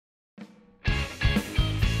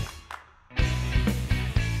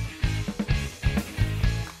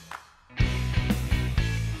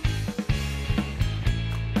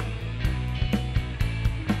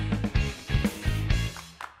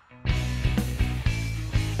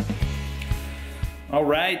All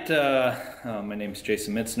right, my name is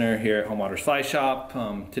Jason Mitzner here at Home Waters Fly Shop.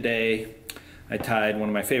 Today I tied one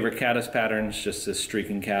of my favorite caddis patterns, just this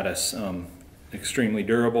streaking caddis. Extremely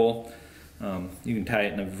durable. You can tie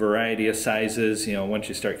it in a variety of sizes. You know, once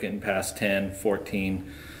you start getting past 10, 14,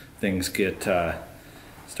 things get start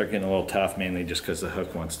getting a little tough, mainly just because the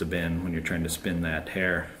hook wants to bend when you're trying to spin that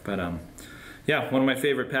hair. But yeah, one of my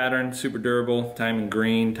favorite patterns, super durable. Tie 'em in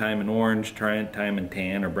green, tie 'em in orange, tie 'em in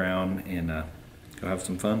tan or brown, and go have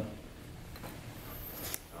some fun.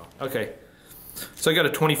 Okay, so I got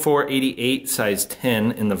a 24/88 size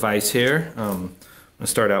 10 in the vise here. I'm gonna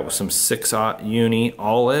start out with some 6/0 uni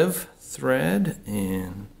olive thread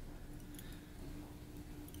and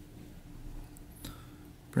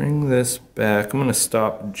bring this back. I'm gonna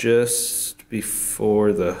stop just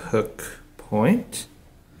before the hook point,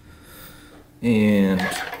 and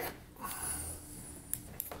I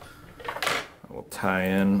will tie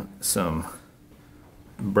in some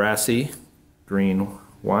Brassy green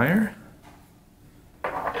wire.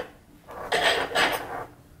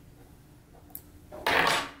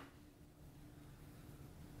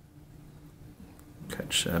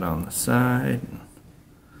 Catch that on the side.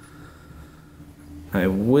 I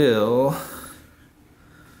will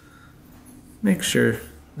make sure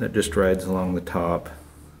that just rides along the top.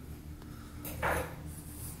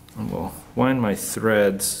 And we'll wind my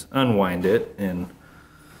threads, unwind it, and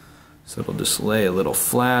so it'll just lay a little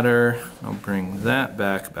flatter. I'll bring that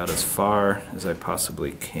back about as far as I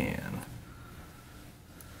possibly can.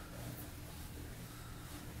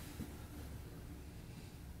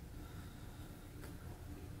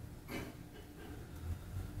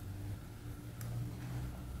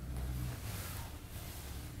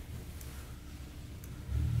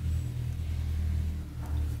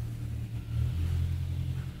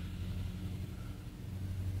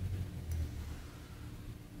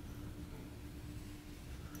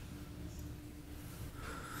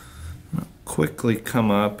 Quickly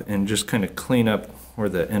come up and just kind of clean up where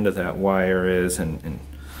the end of that wire is and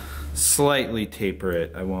slightly taper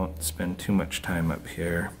it. I won't spend too much time up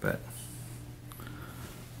here, but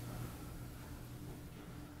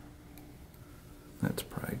that's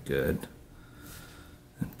probably good.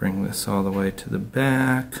 And bring this all the way to the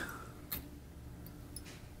back.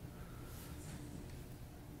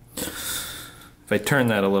 If I turn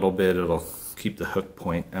that a little bit, it'll keep the hook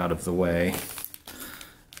point out of the way.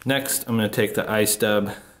 Next, I'm going to take the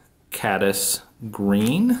iStub Caddis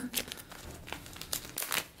Green.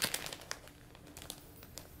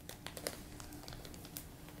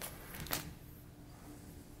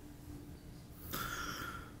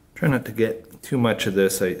 Try not to get too much of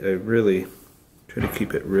this. I really try to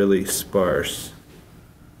keep it really sparse.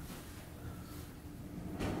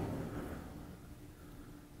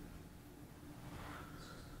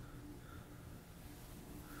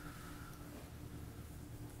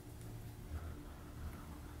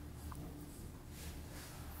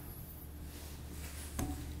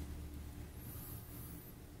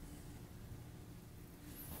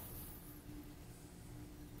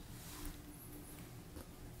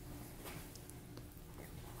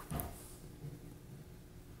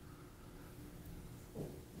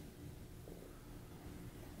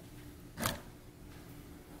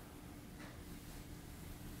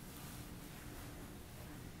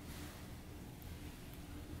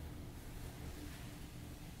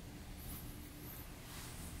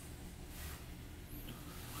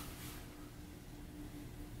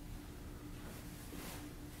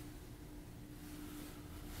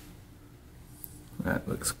 That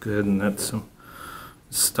looks good, and that's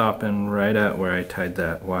stopping right at where I tied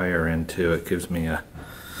that wire into. It gives me a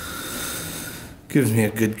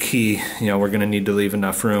good key. You know, we're going to need to leave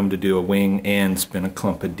enough room to do a wing and spin a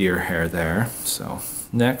clump of deer hair there. So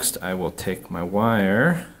next I will take my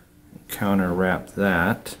wire and counter wrap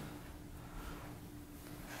that.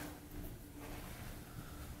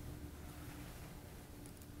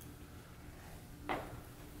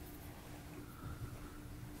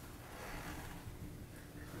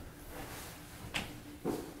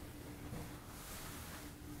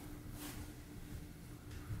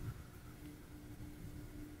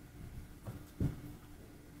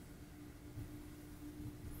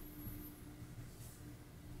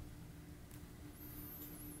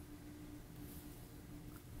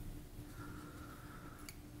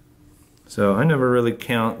 So I never really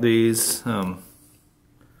count these.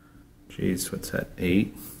 Geez, what's that,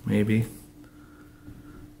 8 maybe?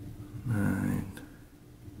 9,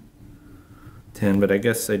 10, but I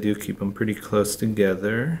guess I do keep them pretty close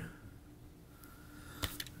together.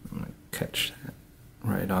 I'm gonna catch that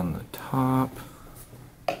right on the top.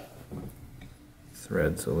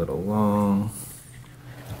 Thread's a little long.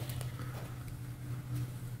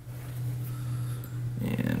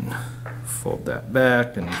 fold that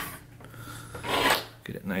back and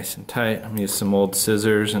get it nice and tight. I'm gonna use some old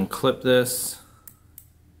scissors and clip this.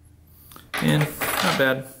 And not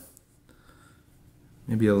bad.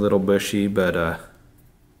 Maybe a little bushy, but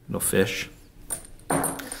it'll fish.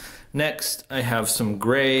 Next, I have some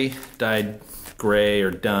gray, dyed gray or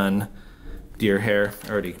done deer hair. I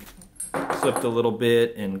already clipped a little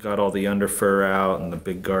bit and got all the under fur out and the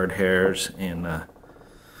big guard hairs, and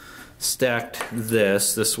stacked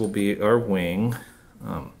this. This will be our wing.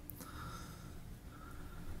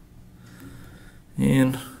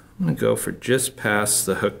 And I'm gonna go for just past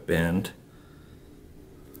the hook bend.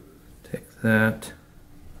 Take that.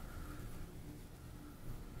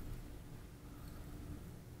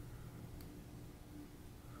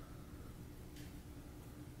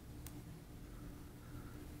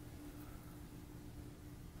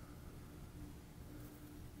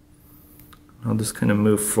 I'll just kind of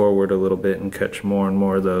move forward a little bit and catch more and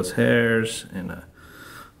more of those hairs, and I'm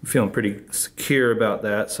feeling pretty secure about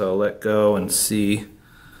that, so I'll let go and see.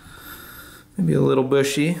 Maybe a little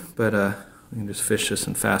bushy, but we can just fish this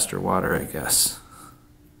in faster water, I guess.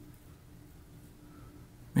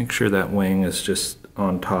 Make sure that wing is just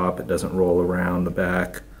on top, it doesn't roll around the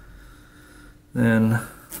back. Then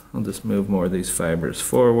I'll just move more of these fibers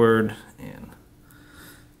forward and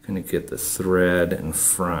kind of get the thread in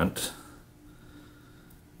front.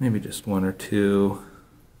 Maybe just one or two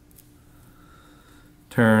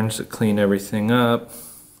turns to clean everything up.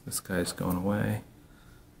 This guy's going away.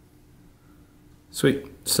 Sweet.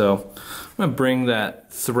 So I'm going to bring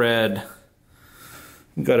that thread,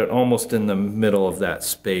 got it almost in the middle of that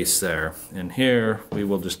space there. And here we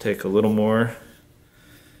will just take a little more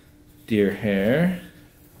deer hair.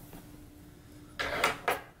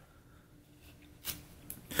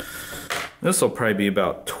 This will probably be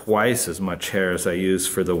about twice as much hair as I use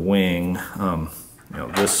for the wing. You know,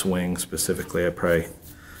 this wing specifically, I probably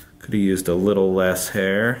could have used a little less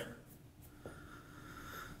hair.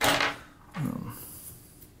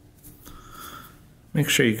 Make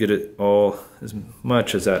sure you get it all, as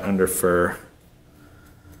much as that under fur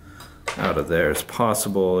out of there as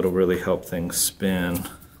possible. It'll really help things spin.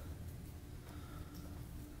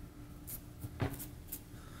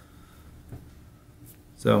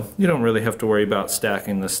 So you don't really have to worry about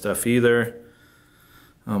stacking this stuff either.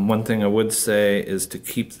 One thing I would say is to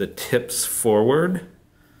keep the tips forward.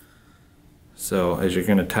 So as you're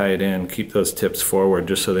going to tie it in, keep those tips forward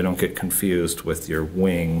just so they don't get confused with your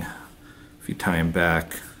wing. If you tie them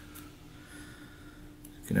back,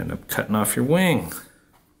 you can end up cutting off your wing.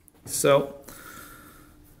 So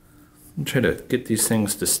try to get these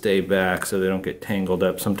things to stay back so they don't get tangled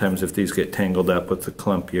up. Sometimes if these get tangled up with the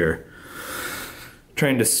clump you're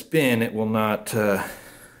trying to spin, it will not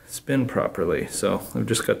spin properly. So I've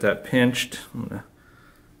just got that pinched. I'm going to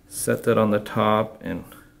set that on the top and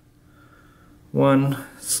one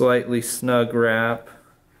slightly snug wrap.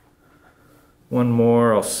 One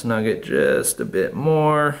more, I'll snug it just a bit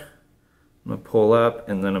more. I'm going to pull up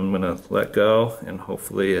and then I'm going to let go, and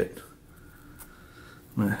hopefully I'm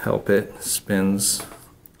going to help it spins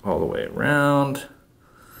all the way around.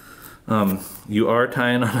 You are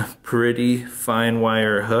tying on a pretty fine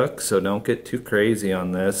wire hook, so don't get too crazy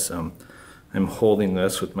on this. I'm holding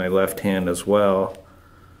this with my left hand as well.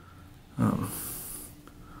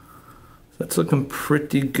 That's looking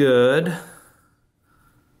pretty good.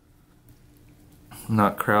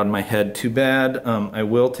 Not crowd my head too bad. I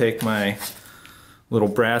will take my little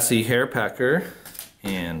Brassie Hair Packer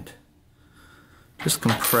and just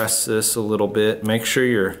compress this a little bit. Make sure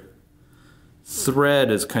your thread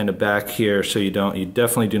is kind of back here, so you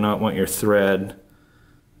definitely do not want your thread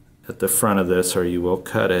at the front of this, or you will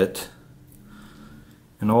cut it.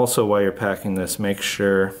 And also, while you're packing this, make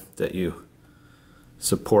sure that you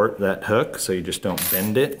support that hook so you just don't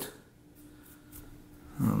bend it.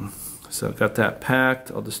 So I've got that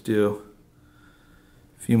packed. I'll just do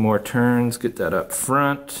a few more turns, get that up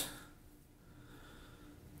front.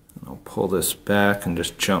 And I'll pull this back and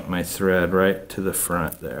just jump my thread right to the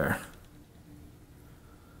front there.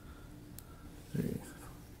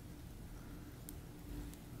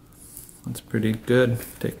 That's pretty good.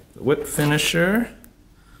 Take the whip finisher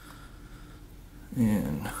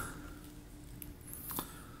and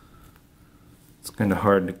it's kind of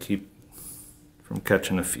hard to keep from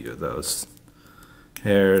catching a few of those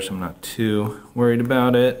hairs. I'm not too worried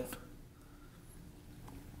about it.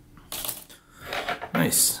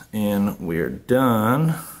 Nice, and we're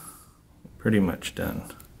done. Pretty much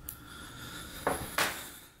done.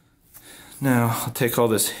 Now I'll take all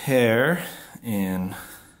this hair and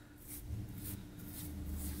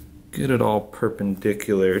get it all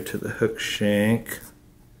perpendicular to the hook shank.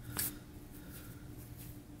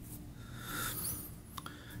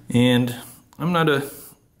 And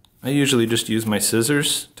I usually just use my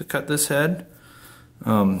scissors to cut this head.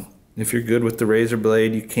 If you're good with the razor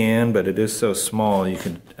blade, you can, but it is so small you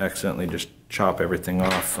could accidentally just chop everything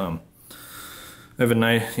off. I have a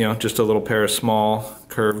nice, just a little pair of small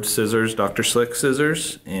curved scissors, Dr. Slick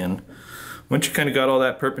scissors, and once you kind of got all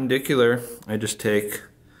that perpendicular, I just take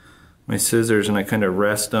my scissors and I kind of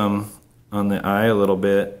rest them on the eye a little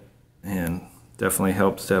bit, and definitely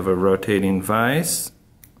helps to have a rotating vise.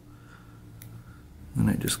 And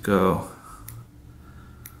I just go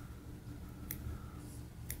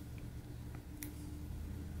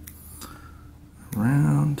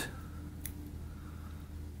around.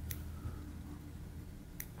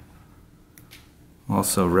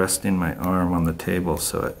 Also resting my arm on the table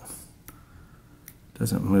so it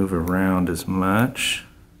doesn't move around as much.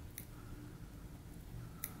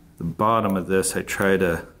 The bottom of this I try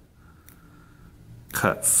to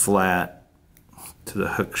cut flat to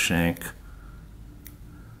the hook shank.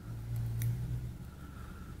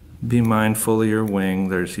 Be mindful of your wing,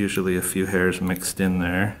 there's usually a few hairs mixed in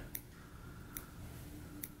there.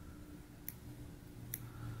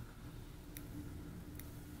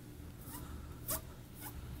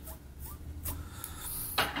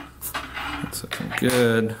 That's looking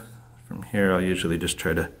good. From here I'll usually just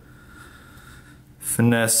try to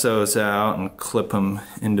finesse those out and clip them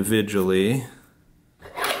individually.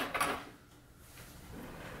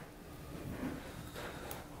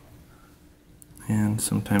 And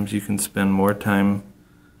sometimes you can spend more time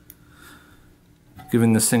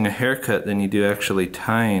giving this thing a haircut than you do actually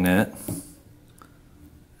tying it.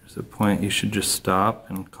 There's a point you should just stop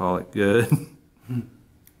and call it good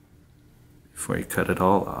before you cut it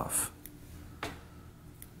all off.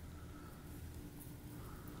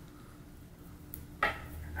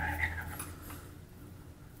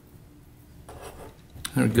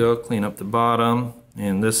 There we go, clean up the bottom,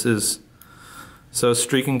 and this is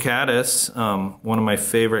streaking caddis, one of my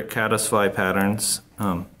favorite Caddis Fly patterns.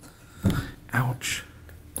 Ouch.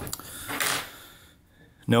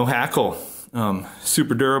 No hackle,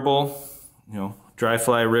 super durable, dry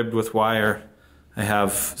fly ribbed with wire. I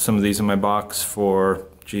have some of these in my box for,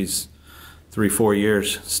 3-4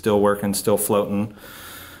 years, still working, still floating.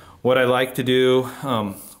 What I like to do,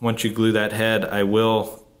 once you glue that head, I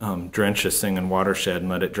will drench this thing in watershed and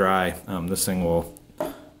let it dry. This thing will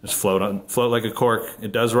just float like a cork.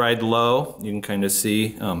 It does ride low, you can kind of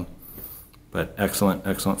see, but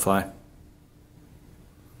excellent fly.